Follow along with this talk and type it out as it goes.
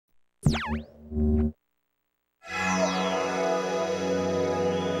Okay,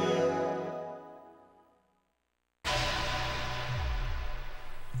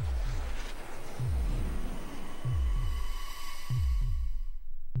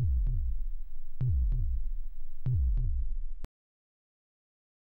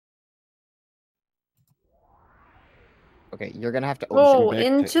 you're gonna have to go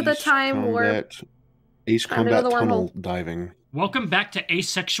into the time warp. Ace Combat Tunnel diving. Welcome back to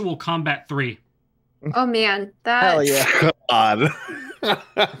Asexual Combat 3. Oh man, Hell yeah. God.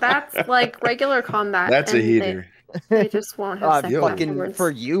 That's like regular combat. That's a heater. They just won't have sex fucking afterwards.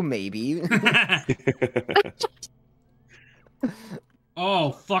 for you, maybe.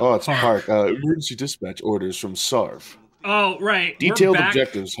 Oh, fuck. Oh, it's Park. Emergency dispatch orders from SARV. Oh, right. Detailed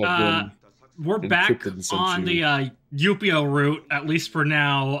objectives have been. We're back on the Upeo route, at least for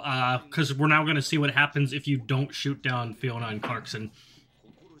now, because we're now going to see what happens if you don't shoot down Fiona and Clarkson.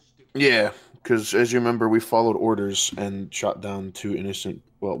 Yeah, because as you remember, we followed orders and shot down two innocent,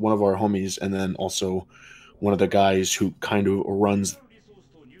 well, one of our homies, and then also one of the guys who kind of runs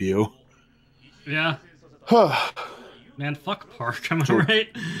Upeo. Yeah. Man, fuck Park, am I right?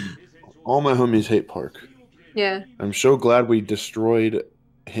 All my homies hate Park. Yeah. I'm so glad we destroyed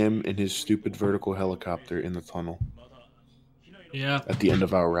him and his stupid vertical helicopter in the tunnel. Yeah. At the end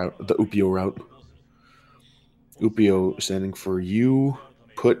of our route, the Upeo route. Upeo standing for you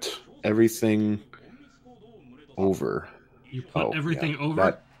put everything over. You put everything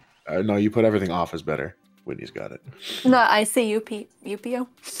over? No, you put everything off is better. Whitney's got it. No, I say Upeo.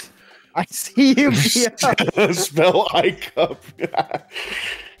 I see Upeo. Spell ICUP.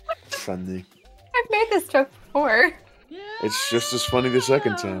 Funny. I've made this joke before. Yeah. It's just as funny the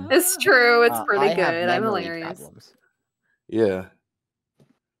second time. It's true. It's pretty good. I'm memory hilarious. problems. Yeah.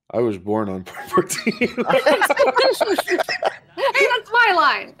 I was born on 14. Hey, that's my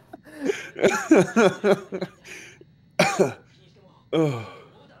line.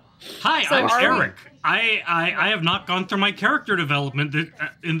 Hi, I'm Eric. I have not gone through my character development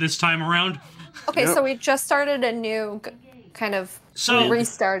in this time around. Okay, so we just started a new kind of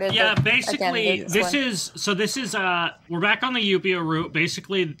restarted. Yeah, basically this is we're back on the Upeo route.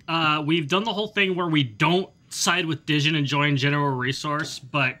 Basically, we've done the whole thing where we don't side with Dijon and join General Resource,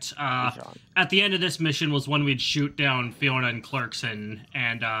 but at the end of this mission was when we'd shoot down Fiona and Clarkson,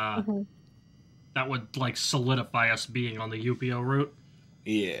 and that would like solidify us being on the Upeo route.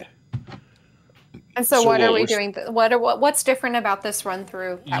 Yeah. And so what are we doing? What's different about this run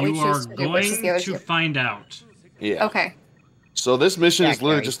through that we choose to do versus the other two? You are going to find out. Yeah. Okay. So this mission is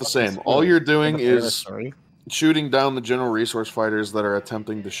literally just the same. All you're doing is shooting down the General Resource fighters that are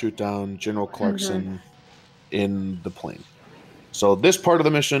attempting to shoot down General Clarkson in the plane. So this part of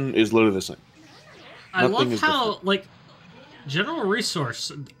the mission is literally the same. I love how, like, General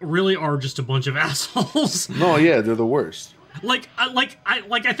Resource really are just a bunch of assholes. No, yeah, they're the worst. I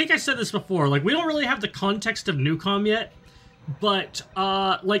think I said this before. Like, we don't really have the context of Neucom yet, but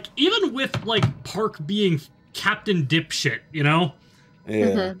like, even with like Park being Captain Dipshit, you know,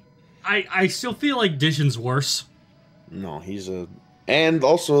 yeah, I still feel like Dijon's worse. No, he's a, and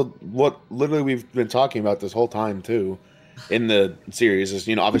also what literally we've been talking about this whole time too, in the series is,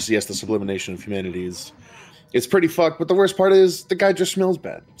 you know, obviously yes, the sublimation of humanity is, it's pretty fucked, but the worst part is the guy just smells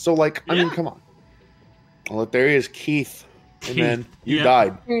bad. So like, I mean, come on. Well, there he is, Keith. And then you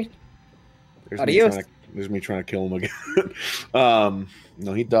died. There's me trying to kill him again.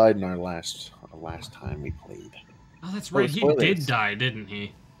 No, he died in our last time we played. Oh, that's right. He did die, didn't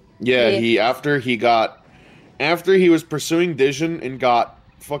he? Yeah, after he was pursuing Dijon and got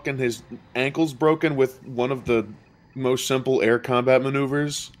fucking his ankles broken with one of the most simple air combat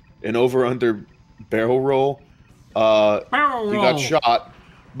maneuvers, an over-under barrel roll. He got shot,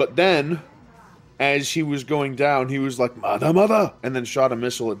 but then, as he was going down, he was like, mother, and then shot a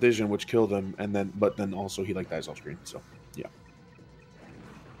missile at Dijon, which killed him, but then also he like dies off screen, so, yeah.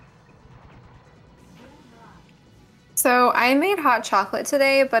 So I made hot chocolate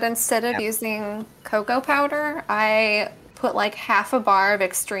today, but instead of using cocoa powder, I put like half a bar of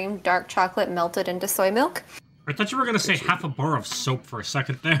extreme dark chocolate melted into soy milk. I thought you were going to say half a bar of soap for a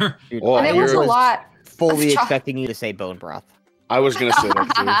second there. And it was a lot. Fully expecting you to say bone broth. I was going to say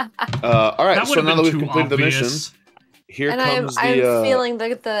that too. All right, so now that we've completed the mission, here comes I'm feeling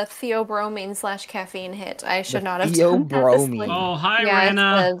the theobromine / caffeine hit. I should not have done Theobromine. Oh, hi,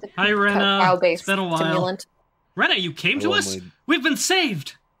 Rena. Hi, Rena. It's been a while. Stimulant. Rena, you came to us? We've been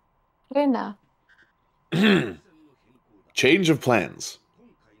saved. Rena. Change of plans.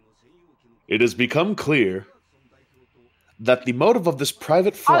 It has become clear that the motive of this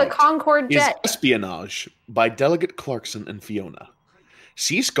private flight the Concorde jet is espionage by Delegate Clarkson and Fiona.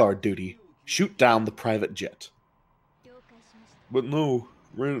 Cease guard duty. Shoot down the private jet. But no.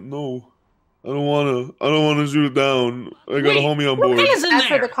 I don't wanna shoot it down. I got a homie on board. As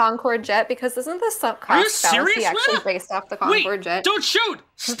for the Concorde jet, because isn't this cost fallacy actually based off the Concorde jet? Don't shoot!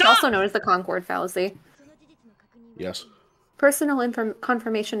 Stop! It's also known as the Concorde fallacy. Yes. Personal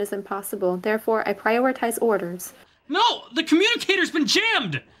confirmation is impossible. Therefore, I prioritize orders. No! The communicator's been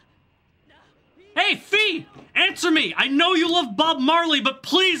jammed! Hey, Fee! Answer me! I know you love Bob Marley, but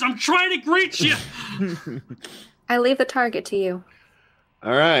please, I'm trying to reach you! I leave the target to you.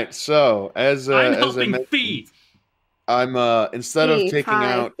 All right, so as I'm I helping mentioned, Fee. I'm instead of taking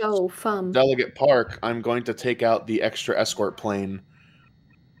out Delegate Park, I'm going to take out the extra escort plane.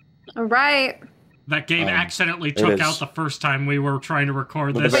 All right. That game accidentally took out the first time we were trying to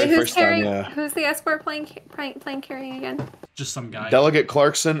record this. Wait, who's the escort plane carrying again? Just some guy. Delegate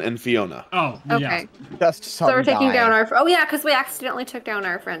Clarkson and Fiona. Oh, okay. Yeah. Just some So we're taking guy. down our... Oh, yeah, because we accidentally took down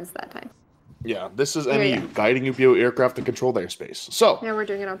our friends that time. Yeah, this is NEU, guiding UPO aircraft to controlled airspace. So... Yeah, we're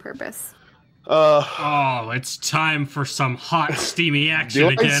doing it on purpose. Oh, it's time for some hot, steamy action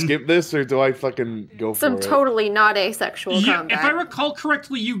again. Do I skip this, or do I fucking go for it? Some totally not asexual combat. If I recall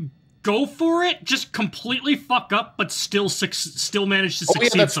correctly, you go for it, just completely fuck up, but still manage to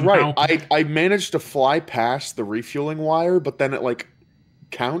succeed that's somehow. Right. I managed to fly past the refueling wire, but then it, like,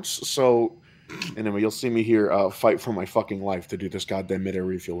 counts, so... Anyway, you'll see me here fight for my fucking life to do this goddamn mid-air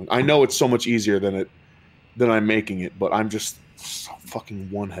refueling. I know it's so much easier than I'm making it, but I'm just so fucking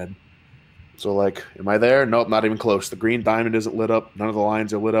one-head. So, like, am I there? Nope, not even close. The green diamond isn't lit up. None of the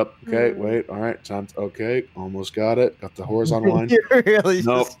lines are lit up. Okay, wait. All right, sounds okay. Almost got it. Got the horizontal line.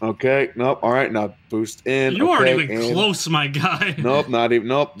 Nope. Okay. Nope. All right, now boost in. You aren't even close, my guy. Nope, not even.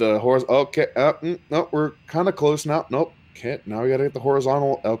 Nope. The horizontal. Okay. Nope. We're kind of close now. Nope. Okay. Now we gotta get the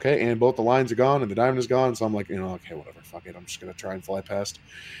horizontal. Okay, and both the lines are gone and the diamond is gone. So I'm like, okay, whatever. Fuck it. I'm just gonna try and fly past.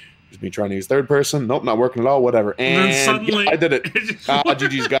 Just me trying to use third person. Nope, not working at all. Whatever. And suddenly, I did it.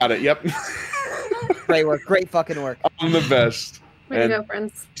 GG's got it. Yep. Great work. Great fucking work. I'm the best. Way to go,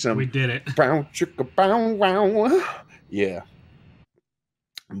 friends. We did it. Brown chicka brown wow. Yeah.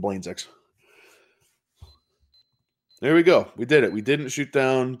 And Blaine's X. There we go. We did it. We didn't shoot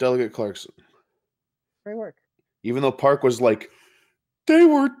down Delegate Clarkson. Great work. Even though Park was like,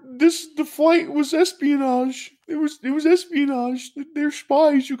 the flight was espionage. It was espionage. They're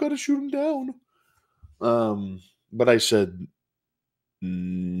spies. You gotta shoot them down. But I said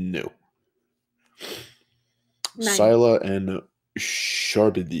no. Nice. Scylla and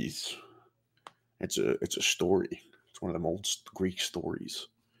Charybdis. It's a story. It's one of them old Greek stories.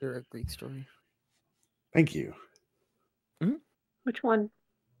 They're a Greek story. Thank you. Mm-hmm. Which one?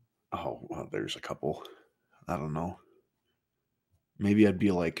 Oh, well, there's a couple. I don't know. Maybe I'd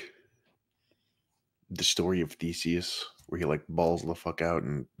be like the story of Theseus, where he like balls the fuck out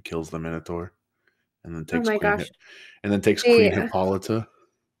and kills the Minotaur, and then takes Queen Hippolyta.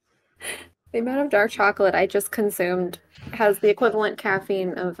 The amount of dark chocolate I just consumed has the equivalent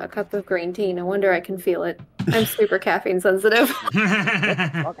caffeine of a cup of green tea. No wonder I can feel it. I'm super caffeine sensitive.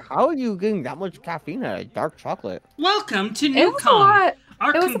 How are you getting that much caffeine out of dark chocolate? Welcome to Neucom.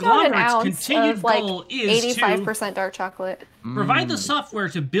 Our conglomerate's continued like goal is 85% dark chocolate. Provide the software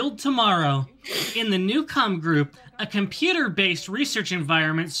to build tomorrow. In the Neucom group, a computer-based research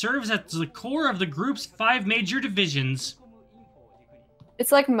environment serves as the core of the group's 5 major divisions.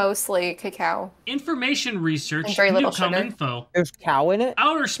 It's like mostly cacao. Information research, and very little Neucom sugar. Info. There's cow in it?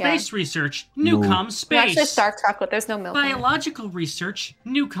 Outer space research, Neucom Space. That's just dark chocolate. There's no milk. Biological research,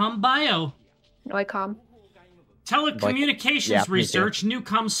 Neucom Bio. Neucom. Telecommunications research,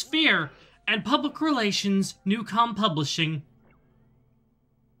 Neucom Sphere. And public relations, Neucom Publishing.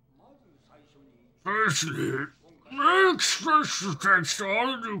 Firstly, my expression thanks to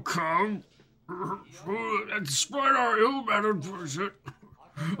all of Neucom. And despite our ill-mannered visit,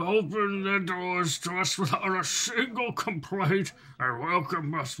 open their doors to us without a single complaint and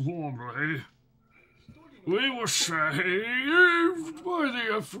welcome us warmly. We were saved by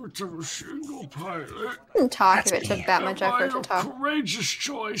the efforts of a single pilot. Couldn't talk if it took that much effort to talk. Courageous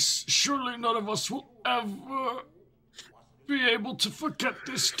choice. Surely none of us will ever be able to forget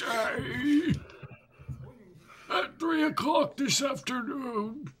this day. At 3 o'clock this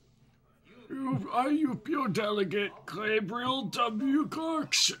afternoon, UPO delegate Gabriel W.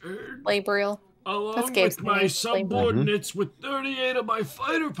 Clarkson, Gabriel, along with my subordinates with 38 of my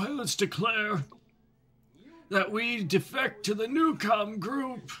fighter pilots, declare that we defect to the Neucom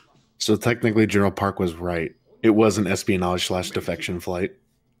group. So technically, General Park was right. It was an espionage/defection flight.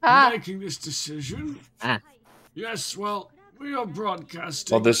 Making this decision. Yes, well, We are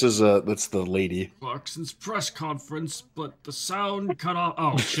broadcasting. Well, that's the lady. Clarkson's press conference, but the sound cut off.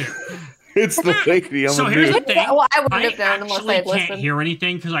 Oh shit! It's the lady. So here's the thing. Well, I wouldn't have known I unless actually I had can't listened. hear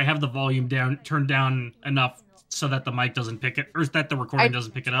anything because I have the volume turned down enough so that the mic doesn't pick it, or that the recording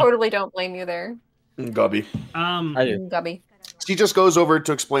doesn't pick it up. Totally don't blame you there. Gubby. I do. Gubby. She just goes over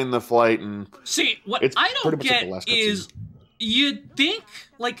to explain the flight, and See, what it's I don't pretty much like get the last is, you'd think,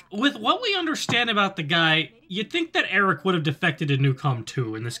 like, with what we understand about the guy, you'd think that Eric would have defected to Neucom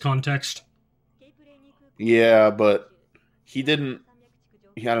too in this context. yeah, but he didn't.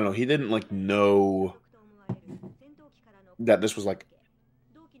 I don't know. He didn't like know that this was like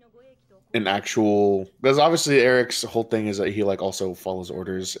an actual. Because obviously Eric's whole thing is that he like also follows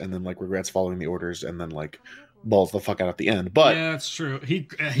orders and then like regrets following the orders and then like balls the fuck out at the end. But yeah, that's true. He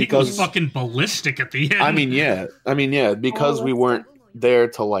goes fucking ballistic at the end. I mean, yeah, because we weren't there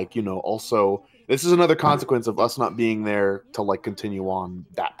to like, you know, also this is another consequence of us not being there to like continue on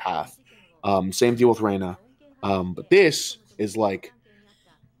that path. Same deal with Reyna. But this is like,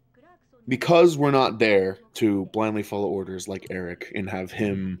 because we're not there to blindly follow orders like Eric and have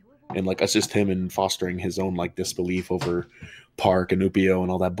him and like assist him in fostering his own like disbelief over Park and Upio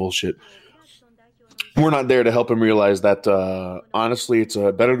and all that bullshit. We're not there to help him realize that honestly, it's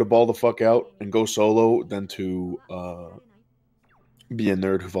better to ball the fuck out and go solo than to be a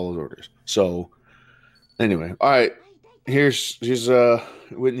nerd who follows orders. So anyway, all right. Here's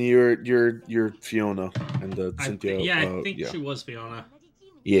Whitney. You're Fiona and Cynthia. I think she was Fiona.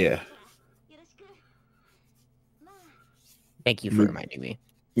 Yeah. Thank you for reminding me.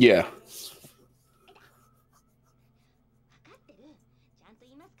 Yeah.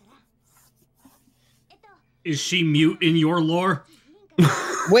 Is she mute in your lore?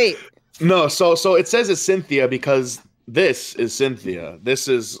 Wait. No, so it says it's Cynthia because this is Cynthia. This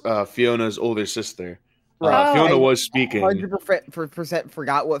is Fiona's older sister. Fiona was speaking. 100%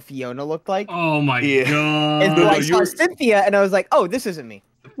 forgot what Fiona looked like. Oh my god! And so I saw Cynthia, and I was like, "Oh, this isn't me."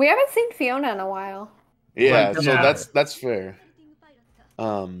 We haven't seen Fiona in a while. Yeah, Right, so yeah. that's fair.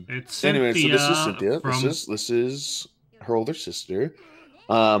 It's Anyway, so this is Cynthia Cynthia. from- This is her older sister.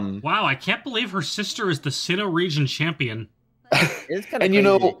 Wow, I can't believe her sister is the Sinnoh region champion. It's kind of And you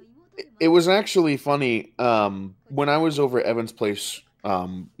know, it was actually funny when I was over at Evan's place, you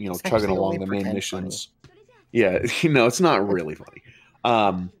know, It's chugging actually along only the main pretend missions. Yeah, you know, it's not really funny.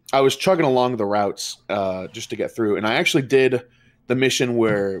 I was chugging along the routes just to get through, and I actually did the mission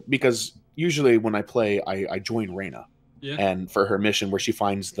where, because usually when I play, I join Reyna, and for her mission where she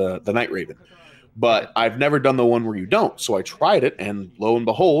finds the Night Raven. But I've never done the one where you don't, so I tried it, and lo and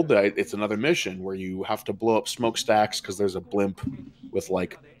behold, it's another mission where you have to blow up smokestacks because there's a blimp with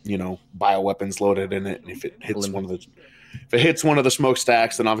like, you know, bioweapons loaded in it, and if it hits one of the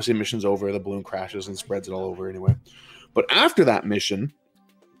smokestacks, then obviously mission's over. The balloon crashes and spreads it all over anyway. But after that mission,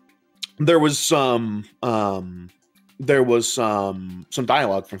 there was some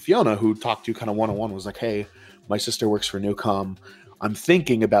dialogue from Fiona who talked to you kind of one-on-one. Was like, "Hey, my sister works for Neucom. I'm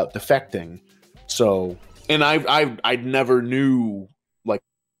thinking about defecting." So, and I never knew like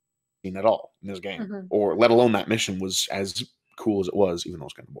at all in this game, or let alone that mission was as cool as it was, even though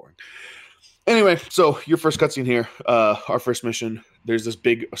it's kind of boring. Anyway, so your first cutscene here, our first mission. There's this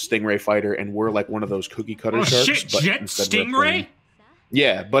big stingray fighter, and we're like one of those cookie cutter sharks. Shit, but jet instead we're stingray. playing-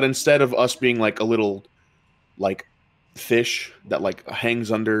 Yeah, but instead of us being like a little like fish that like hangs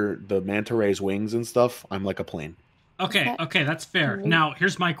under the manta ray's wings and stuff, I'm like a plane. Okay, that's fair. Now,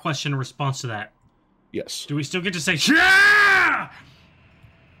 here's my question in response to that. Yes. Do we still get to say yeah?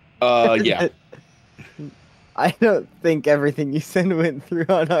 Yeah. I don't think everything you said went through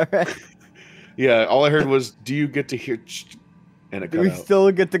on our end. Yeah, all I heard was, "Do you get to hear?" And it Do cut we out.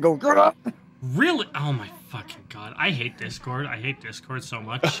 still get to go? Really? Oh my fucking god! I hate Discord. I hate Discord so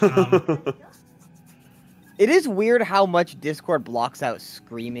much. It is weird how much Discord blocks out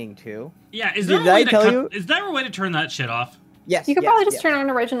screaming too. Yeah, is there Did a way I to tell you? Is there a way to turn that shit off? Yes. You could yes, probably just yes. turn on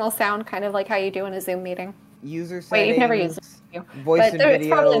original sound, kind of like how you do in a Zoom meeting. User settings. Wait, you've never used it. Voice But and it's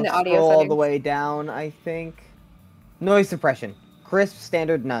video. probably in the audio Scroll all the settings. way down, I think. Noise suppression. Crisp,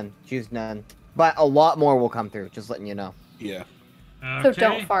 standard, none. Choose none. But a lot more will come through. Just letting you know. Yeah. Okay. So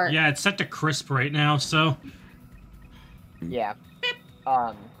don't fart. Yeah, it's set to crisp right now. So Yeah.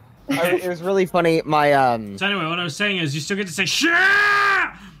 It was really funny. My So anyway, what I was saying is, you still get to say "shit,"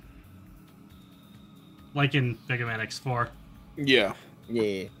 like in Mega Man X4. Yeah.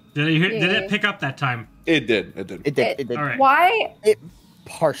 Yeah. Did it pick up that time? It did. It did. It did. It did. All right. Why? It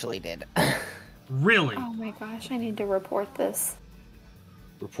partially did. Really? Oh my gosh, I need to report this.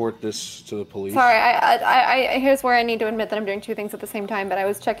 report this to the police? Sorry, I here's where I need to admit that I'm doing two things at the same time. But I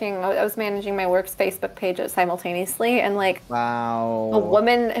was managing my work's Facebook page simultaneously, and like, wow, a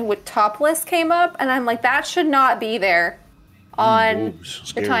woman with topless came up, and I'm like, that should not be there on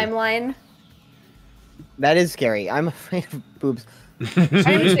the timeline. That is scary. I'm afraid of boobs.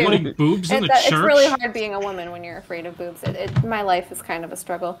 Putting boobs in the church? It's really hard being a woman when you're afraid of boobs. My life is kind of a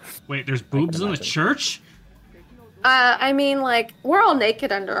struggle. Wait, there's boobs in the church? I mean, like, we're all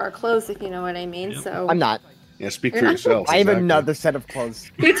naked under our clothes, if you know what I mean. Yep. So I'm not. Yeah, speak for yourself. I have another set of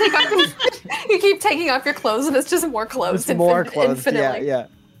clothes. You keep taking off your clothes, and it's just more clothes. More clothes. Infinitely. Yeah.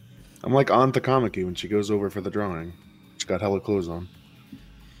 I'm like Aunt Takamaki when she goes over for the drawing. She's got hella clothes on.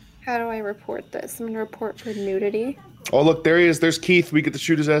 How do I report this? I'm gonna report for nudity. Oh, look, there he is. There's Keith. We get to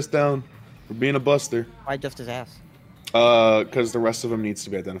shoot his ass down for being a buster. Why just his ass? Because the rest of him needs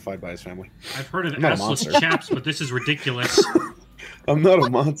to be identified by his family. I've heard of assless chaps, but this is ridiculous. I'm not a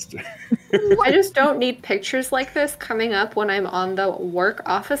monster. I just don't need pictures like this coming up when I'm on the work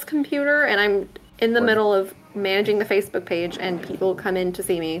office computer and I'm in the middle of managing the Facebook page and people come in to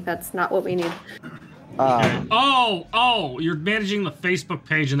see me. That's not what we need. You're managing the Facebook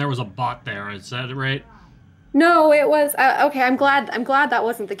page and there was a bot there. Is that right? No, it was okay. I'm glad that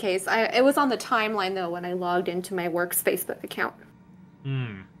wasn't the case. It was on the timeline though when I logged into my work's Facebook account.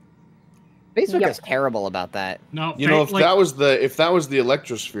 Facebook is terrible about that. No, if that was the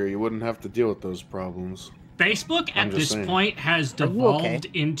Electrosphere, you wouldn't have to deal with those problems. Facebook at this point has devolved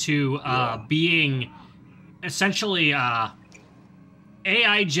into being essentially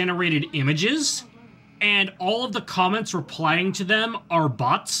AI generated images. And all of the comments replying to them are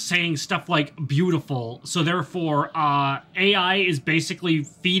bots saying stuff like "beautiful." So therefore, AI is basically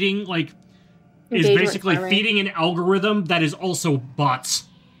feeding feeding an algorithm that is also bots.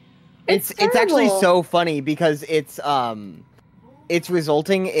 It's actually so funny because it's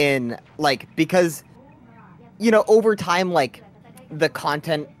resulting in because over time the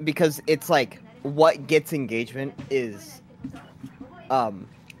content, because it's what gets engagement is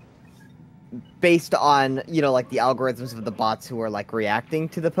based on the algorithms of the bots who are reacting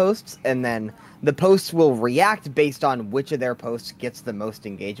to the posts, and then the posts will react based on which of their posts gets the most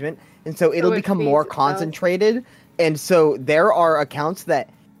engagement, and so it'll become more concentrated. And so there are accounts that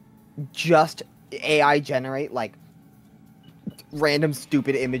just AI generate random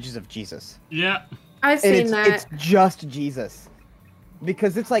stupid images of Jesus. Yeah, I've seen that. It's just Jesus.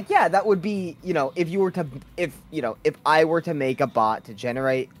 Because it's that would be, if I were to make a bot to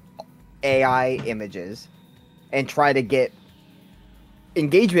generate AI images and try to get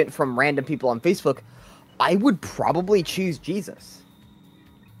engagement from random people on Facebook, I would probably choose Jesus.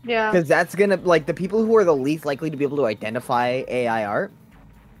 Yeah. Because that's gonna, the people who are the least likely to be able to identify AI art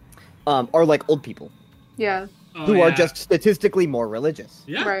are old people. Yeah. Who are just statistically more religious.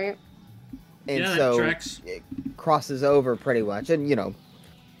 Yeah. Right. And so it crosses over pretty much. And,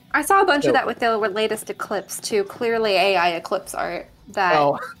 I saw a bunch of that with the latest Eclipse, too. Clearly AI Eclipse art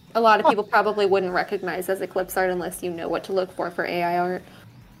that a lot of people probably wouldn't recognize as Eclipse art unless you know what to look for AI art.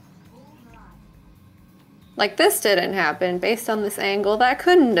 This didn't happen based on this angle. That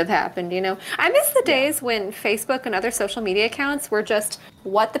couldn't have happened, I miss the days when Facebook and other social media accounts were just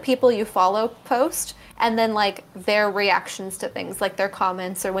what the people you follow post, and then their reactions to things, their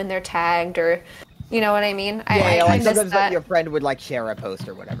comments or when they're tagged, or you know what I mean? I miss sometimes that. Your friend would share a post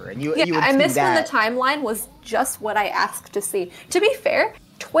or whatever, and you would I miss see when that. the timeline was just what I asked to see. To be fair,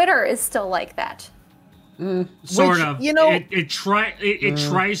 Twitter is still like that. Sort of. It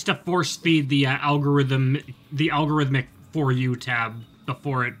tries to force feed the algorithmic For You tab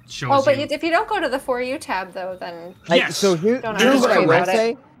before it shows you. Oh, but if you don't go to the For You tab, though, then... Yes. So here's what I will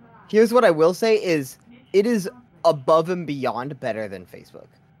say. Here's what I will say is, it is above and beyond better than Facebook.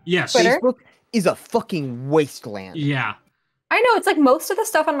 Yes. Twitter? Facebook is a fucking wasteland. Yeah. I know, it's most of the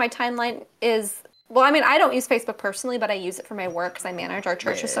stuff on my timeline is... Well, I mean, I don't use Facebook personally, but I use it for my work because I manage our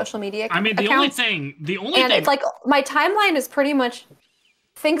church's social media accounts. I mean, the only thing... It's my timeline is pretty much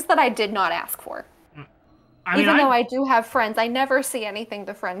things that I did not ask for. Even though I do have friends, I never see anything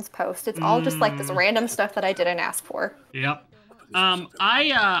the friends post. It's all just this random stuff that I didn't ask for. Yep. I've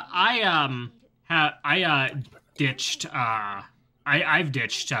ditched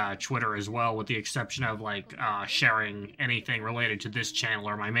Twitter as well, with the exception of sharing anything related to this channel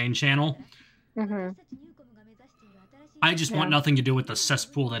or my main channel. Mm-hmm. I just want nothing to do with the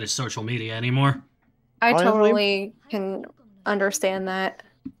cesspool that is social media anymore. I totally can understand that.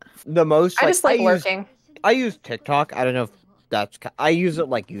 The most I just like working. I use TikTok. I don't know if that's... I use it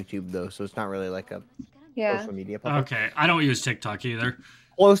like YouTube, though, so it's not really a social media public. Okay, I don't use TikTok either.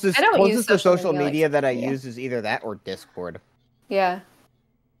 Closest to social media that I use is either that or Discord. Yeah.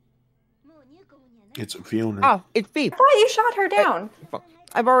 It's Fiona. Oh, it's Phoebe. I thought you shot her down.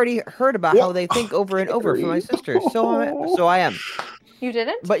 I've already heard about how they think over and over from my sister, so I am. You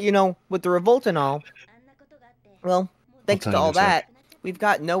didn't? But with the revolt and all, well, thanks to all that, we've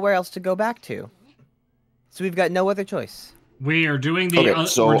got nowhere else to go back to. So we've got no other choice. We are doing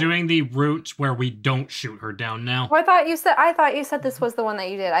the we're doing the route where we don't shoot her down now. Well, I thought you said this was the one that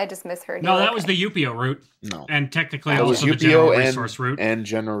you did. I just misheard you. No, that was the Upio route. No. And technically that also was the general Upio resource route. And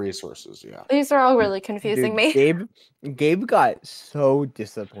general resources, yeah. These are all really confusing me. Gabe got so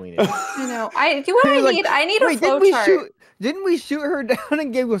disappointed. I know. I need a flow chart. Didn't we shoot her down?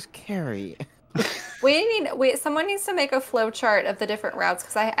 And Gabe goes, Carrie. Someone needs to make a flow chart of the different routes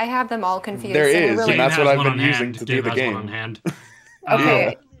because I have them all confused. There is, really, and that's what I've been using to do the game. One on hand.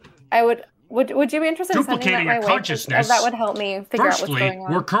 Okay, I would you be interested in sending that my way? Consciousness. That would help me figure out what's going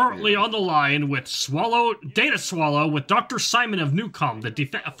on. We're currently on the line with Data Swallow with Dr. Simon of Neucom,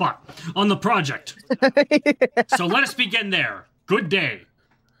 on the project. So let us begin there. Good day.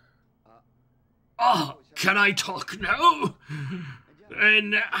 Oh, can I talk now?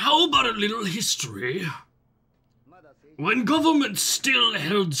 And how about a little history? When governments still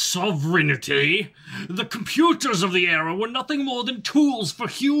held sovereignty, the computers of the era were nothing more than tools for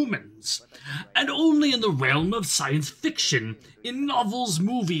humans. And only in the realm of science fiction, in novels,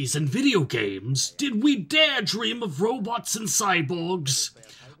 movies, and video games, did we dare dream of robots and cyborgs,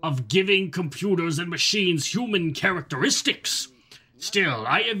 of giving computers and machines human characteristics. Still,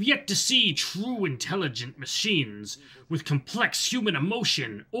 I have yet to see true intelligent machines with complex human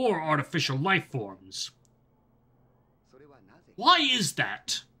emotion or artificial life forms. Why is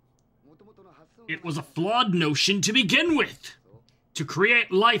that? It was a flawed notion to begin with, to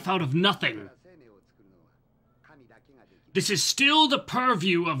create life out of nothing. This is still the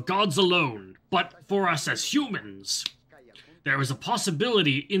purview of gods alone, but for us as humans, there is a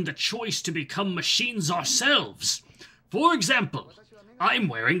possibility in the choice to become machines ourselves. For example, I'm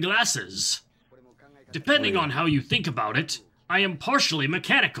wearing glasses. Depending on how you think about it, I am partially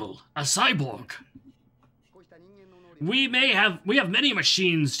mechanical, a cyborg. We have many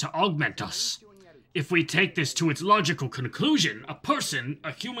machines to augment us. If we take this to its logical conclusion,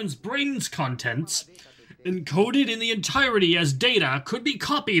 a human's brain's contents, encoded in the entirety as data, could be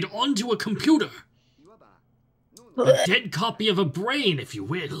copied onto a computer. A dead copy of a brain, if you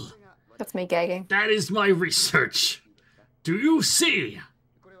will. That's me gagging. That is my research. Do you see?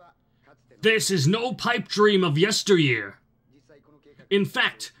 This is no pipe dream of yesteryear. In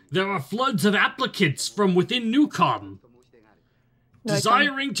fact, there are floods of applicants from within Neucom.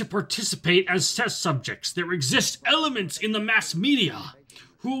 Desiring to participate as test subjects, there exist elements in the mass media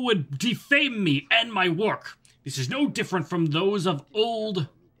who would defame me and my work. This is no different from those of old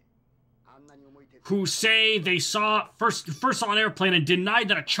who say they first saw an airplane and denied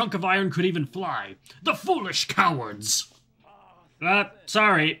that a chunk of iron could even fly. The foolish cowards!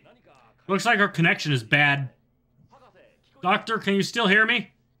 Sorry. Looks like our connection is bad. Doctor, can you still hear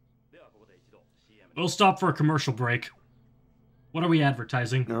me? We'll stop for a commercial break. What are we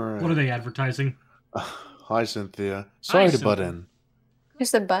advertising? All right. What are they advertising? Hi, Cynthia. Sorry to butt in. You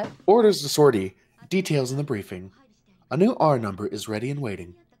said butt. Orders to sortie. Details in the briefing. A new R number is ready and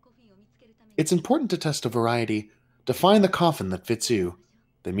waiting. It's important to test a variety to find the coffin that fits you.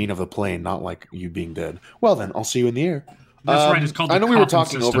 They mean of the plane, not like you being dead. Well then, I'll see you in the air. That's right, it's called the I know we were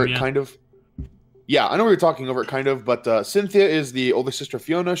coffin talking system, over it, kind of. Yeah, I know we were talking over it, kind of, but Cynthia is the older sister of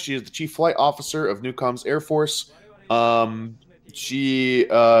Fiona. She is the chief flight officer of Neucom's Air Force. She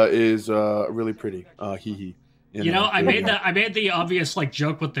is really pretty. Hee. I made the obvious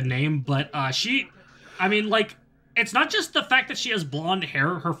joke with the name, but it's not just the fact that she has blonde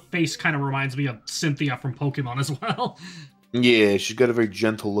hair. Her face kind of reminds me of Cynthia from Pokemon as well. Yeah, she's got a very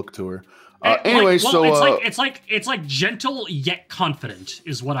gentle look to her. It's like gentle yet confident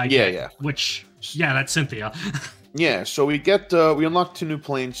is what I get. Yeah. Which, that's Cynthia. Yeah, so we unlocked 2 new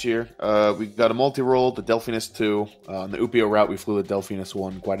planes here. We got a multi-role, the Delphinus 2. On the Upio route, we flew the Delphinus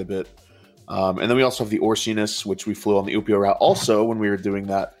 1 quite a bit. And then we also have the Orsinus, which we flew on the Upio route also when we were doing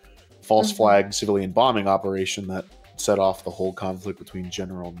that false flag civilian bombing operation that set off the whole conflict between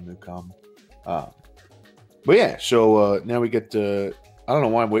General and Neucom. But yeah, so now we get to... I don't know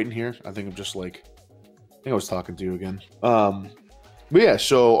why I'm waiting here. I think I'm just I was talking to you again. But yeah,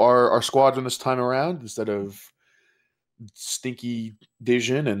 so our squadron this time around, instead of stinky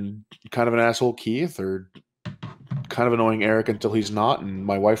Dijon and kind of an asshole Keith, or kind of annoying Eric until he's not, and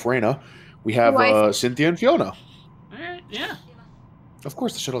my wife Raina, we have Cynthia and Fiona. Yeah. Of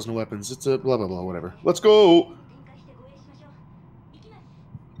course the shuttle has no weapons. It's a blah, blah, blah, whatever. Let's go!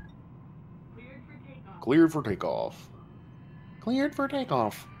 Cleared for takeoff. Cleared for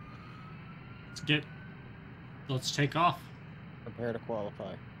takeoff. Let's take off. Prepare to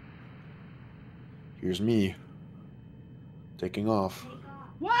qualify. Here's me. Taking off.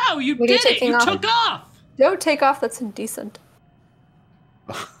 Wow, you did it! You took off! Don't take off, that's indecent.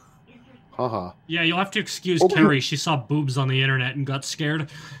 Haha. Yeah, you'll have to excuse Carrie. She saw boobs on the internet and got scared.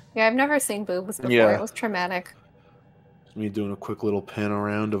 Yeah, I've never seen boobs before. Yeah. It was traumatic. Me doing a quick little pan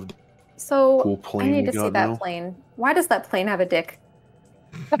around of the cool plane I need to see that plane. Why does that plane have a dick?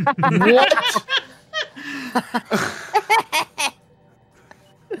 What?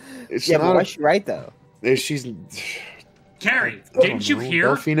 Yeah, but why's she right, though? She's... Carrie, didn't you hear?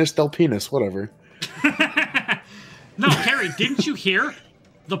 Delphinus, whatever. No, Carrie, didn't you hear?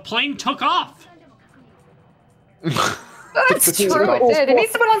 The plane took off. That's true, it did. It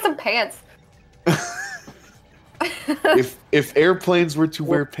needs to put on some pants. If airplanes were to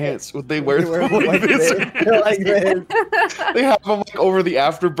wear pants, would they wear them like this? Like this? They have them like over the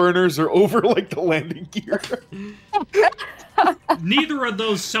afterburners or over like the landing gear. Neither of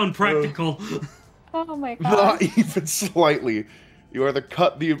those sound practical. Oh my god. Not even slightly. You either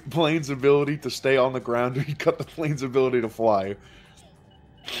cut the plane's ability to stay on the ground or you cut the plane's ability to fly.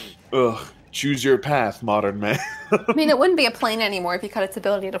 Ugh. Choose your path, modern man. I mean, it wouldn't be a plane anymore if you cut its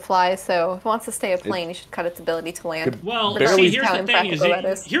ability to fly, so if it wants to stay a plane, you should cut its ability to land. Well, see, here's the thing.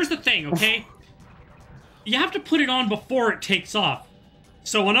 Here's the thing, okay? You have to put it on before it takes off.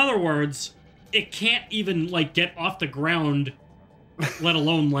 So, in other words, it can't even, like, get off the ground, let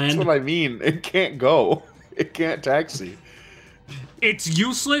alone land. That's what I mean. It can't go. It can't taxi. It's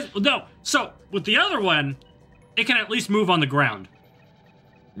useless. No. So, with the other one, it can at least move on the ground.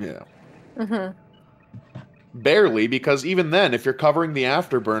 Yeah. Mm-hmm. Barely, because even then, if you're covering the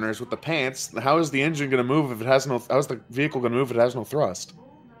afterburners with the pants, how is the engine going to move if it has no... How's the vehicle going to move if it has no thrust?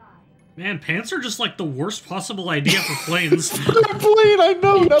 Man, pants are just like the worst possible idea for planes. For a plane, I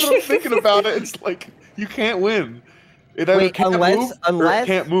know. Now that I'm thinking about it, it's like, you can't win. It either can't move or it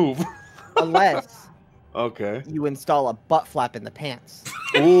can't move. Unless... Okay. You install a butt flap in the pants.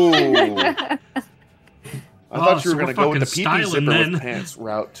 Ooh. I thought you were going to go with the pee-pee zipper with pants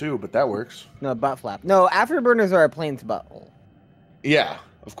route, too, but that works. No, butt flap. No, afterburners are a plane's butthole. Yeah,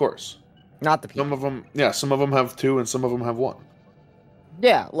 of course. Not the pee-pee. Some of them, yeah, some of them have two and some of them have one.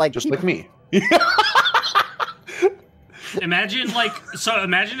 Yeah, like... Just like me. Imagine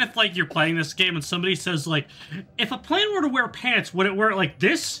if, like, you're playing this game and somebody says, like, if a plane were to wear pants, would it wear it like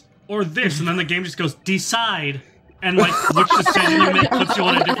this or this? And then the game just goes, decide. And, like, which decision you make puts you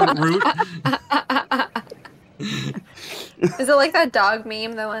on a different route. Is it like that dog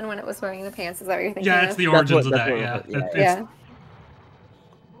meme, the one when it was wearing the pants? Is that what you're thinking? Yeah, it's the origins of that, yeah. Yeah.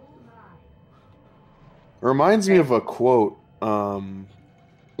 Reminds me of a quote. What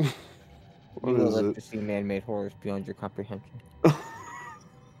is it? To see man-made horrors beyond your comprehension.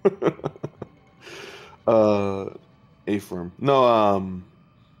 A-firm. No,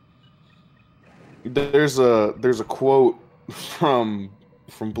 there's a quote from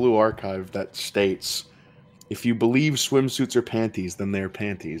Blue Archive that states, if you believe swimsuits are panties, then they're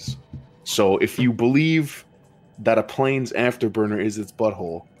panties. So if you believe that a plane's afterburner is its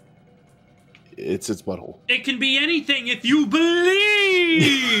butthole, it's its butthole. It can be anything if you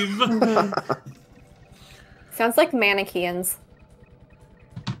believe! Sounds like Manichaeans.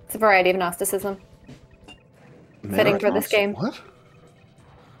 It's a variety of Gnosticism. Fitting for this game. What?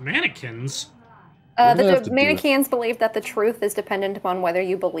 Mannequins? The Manichaeans believe that the truth is dependent upon whether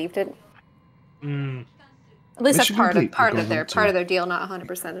you believed it. Mm. At least that's part of their deal, not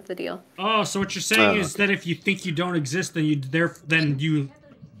 100% of the deal. Oh, so what you're saying is that if you think you don't exist, that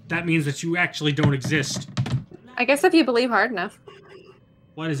means that you actually don't exist. I guess if you believe hard enough.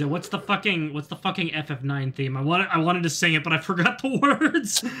 What is it? What's the fucking FF9 theme? I wanted to sing it, but I forgot the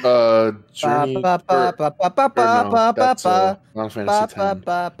words. Journey. No, that's Final Fantasy X.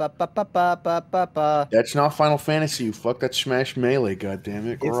 That's not Final Fantasy. You fuck that Smash Melee.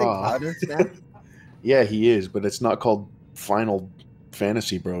 Goddammit. Yeah, he is, but it's not called Final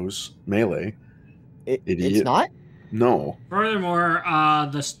Fantasy Bros. Melee. It's not? No. Furthermore,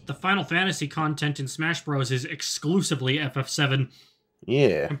 the Final Fantasy content in Smash Bros. Is exclusively FF7.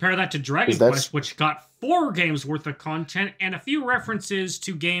 Yeah. Compare that to Dragon Quest, which got 4 games worth of content and a few references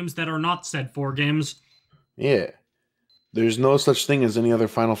to games that are not said 4 games. Yeah. There's no such thing as any other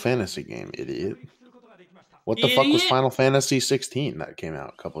Final Fantasy game, idiot. What the fuck was Final Fantasy 16 that came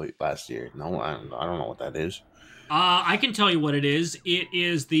out last year? No, I don't know what that is. I can tell you what it is. It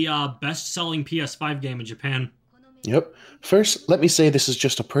is the best-selling PS5 game in Japan. Yep. First, let me say this is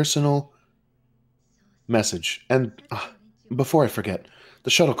just a personal message. And before I forget, the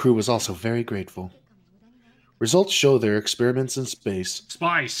shuttle crew was also very grateful. Results show their experiments in space.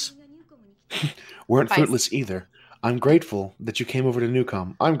 Spice. weren't fruitless either. I'm grateful that you came over to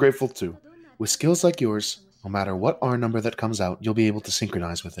Neucom. I'm grateful too. With skills like yours, no matter what R number that comes out, you'll be able to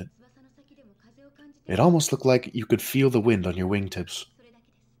synchronize with it. It almost looked like you could feel the wind on your wingtips.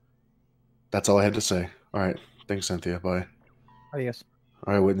 That's all I had to say. All right. Thanks, Cynthia. Bye. Adios.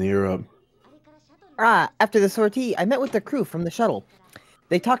 All right, Whitney, you're up. After the sortie, I met with the crew from the shuttle.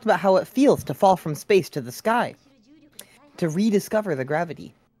 They talked about how it feels to fall from space to the sky, to rediscover the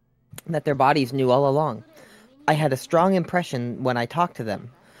gravity that their bodies knew all along. I had a strong impression when I talked to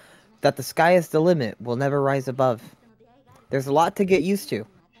them that the sky is the limit, we'll never rise above. There's a lot to get used to,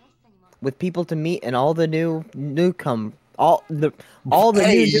 with people to meet and all the newcom, all the new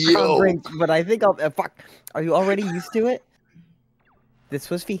newcom brings. But I think fuck. Are you already used to it? This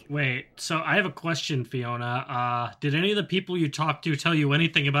was Wait, so I have a question, Fiona. Did any of the people you talked to tell you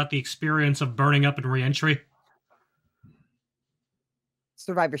anything about the experience of burning up and re-entry?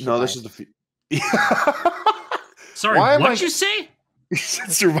 Survivorship. No, this is the. Sorry, what'd you say?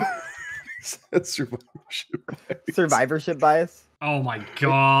 Survivorship bias. Oh my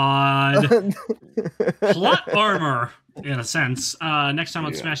god. Plot armor, in a sense. Next time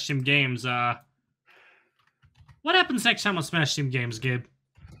on Smash Team Games, what happens next time on Smash Team Games, Gabe?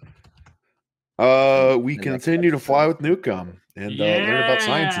 We continue to fly with Neucom and learn about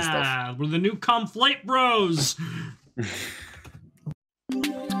science and stuff. We're the Neucom Flight Bros.